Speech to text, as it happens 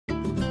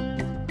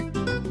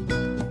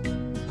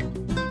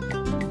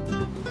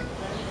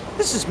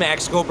This is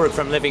Max Goldberg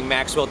from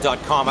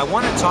livingmaxwell.com. I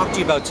want to talk to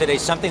you about today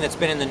something that's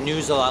been in the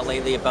news a lot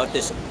lately about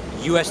this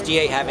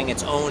USDA having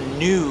its own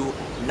new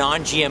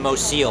non-GMO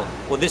seal.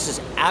 Well, this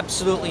is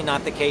absolutely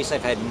not the case.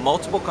 I've had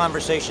multiple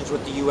conversations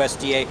with the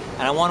USDA,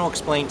 and I want to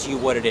explain to you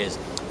what it is.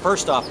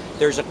 First off,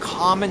 there's a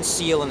common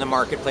seal in the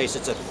marketplace.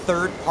 It's a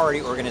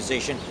third-party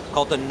organization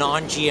called the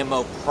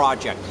Non-GMO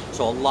Project.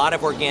 So a lot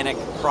of organic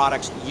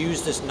products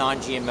use this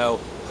Non-GMO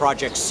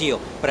Project seal.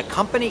 But a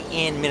company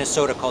in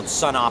Minnesota called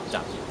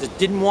SunOpta that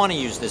didn't want to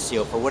use this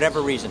seal for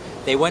whatever reason.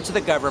 They went to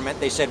the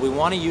government. They said, we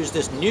want to use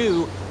this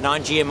new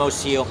non-GMO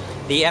seal.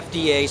 The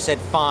FDA said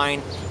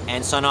fine,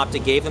 and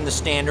SunOpta gave them the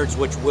standards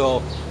which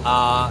will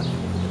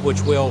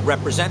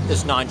represent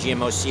this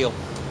non-GMO seal.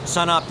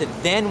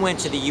 SunOpta then went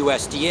to the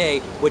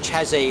USDA, which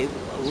has a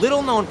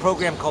little-known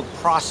program called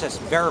Process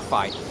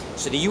Verified.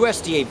 So the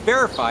USDA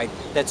verified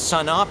that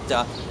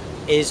SunOpta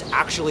is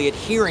actually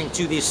adhering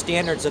to these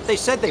standards that they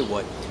said they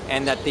would,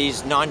 and that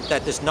this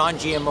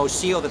non-GMO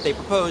seal that they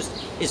proposed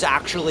is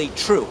actually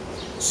true.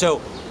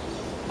 So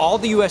all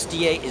the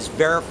USDA is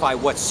verify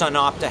what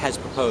SunOpta has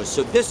proposed.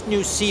 So this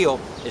new seal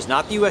is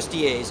not the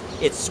USDA's,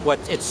 it's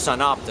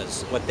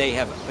SunOpta's, what they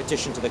have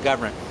petitioned to the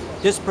government.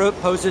 This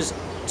poses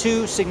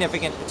two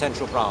significant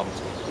potential problems.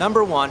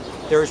 Number one,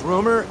 there's a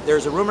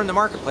rumor in the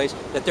marketplace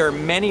that there are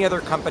many other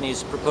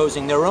companies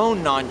proposing their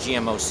own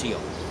non-GMO seal.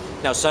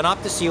 Now,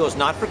 SunOpta seal is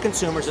not for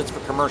consumers, it's for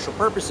commercial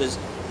purposes,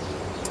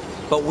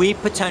 but we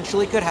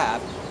potentially could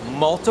have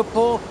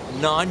multiple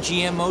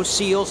non-GMO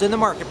seals in the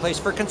marketplace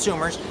for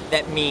consumers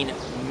that mean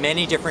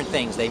many different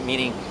things.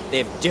 Meaning they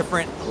have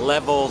different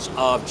levels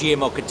of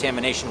GMO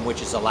contamination,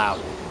 which is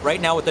allowed.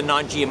 Right now with the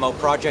non-GMO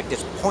project,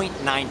 it's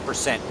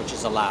 0.9%, which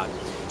is allowed.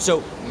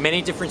 So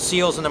many different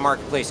seals in the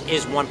marketplace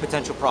is one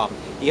potential problem.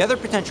 The other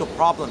potential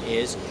problem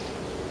is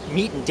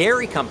meat and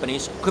dairy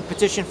companies could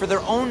petition for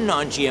their own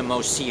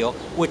non-GMO seal,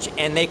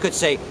 and they could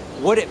say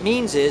what it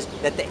means is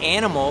that the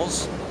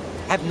animals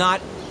have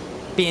not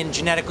been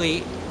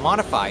genetically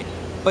modified,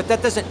 but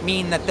that doesn't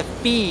mean that the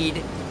feed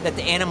that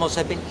the animals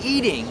have been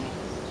eating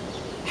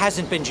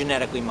hasn't been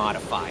genetically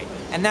modified.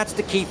 And that's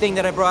the key thing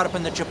that I brought up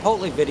in the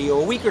Chipotle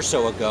video a week or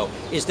so ago,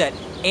 is that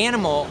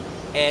animal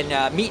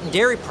and meat and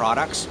dairy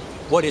products,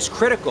 what is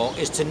critical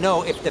is to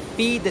know if the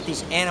feed that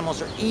these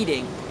animals are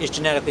eating is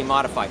genetically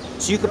modified.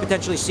 So you could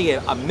potentially see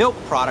a milk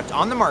product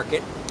on the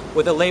market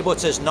with a label that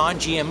says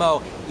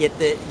non-GMO, yet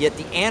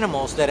the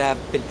animals that have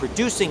been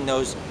producing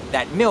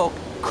that milk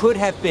could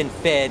have been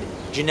fed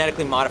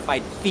genetically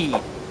modified feed.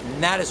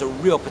 And that is a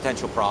real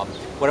potential problem.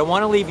 What I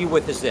want to leave you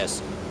with is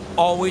this: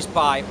 always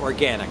buy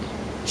organic.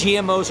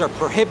 GMOs are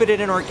prohibited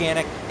in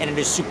organic, and it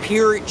is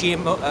superior.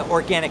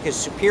 Organic is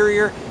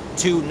superior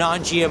to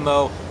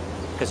non-GMO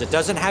because it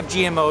doesn't have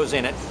GMOs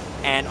in it,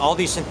 and all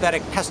these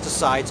synthetic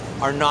pesticides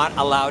are not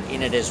allowed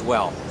in it as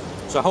well.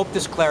 So I hope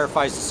this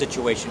clarifies the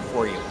situation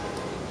for you.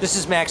 This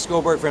is Max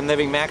Goldberg from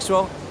Living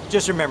Maxwell.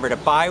 Just remember to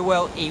buy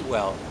well, eat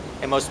well,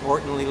 and most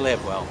importantly,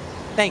 live well.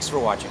 Thanks for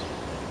watching.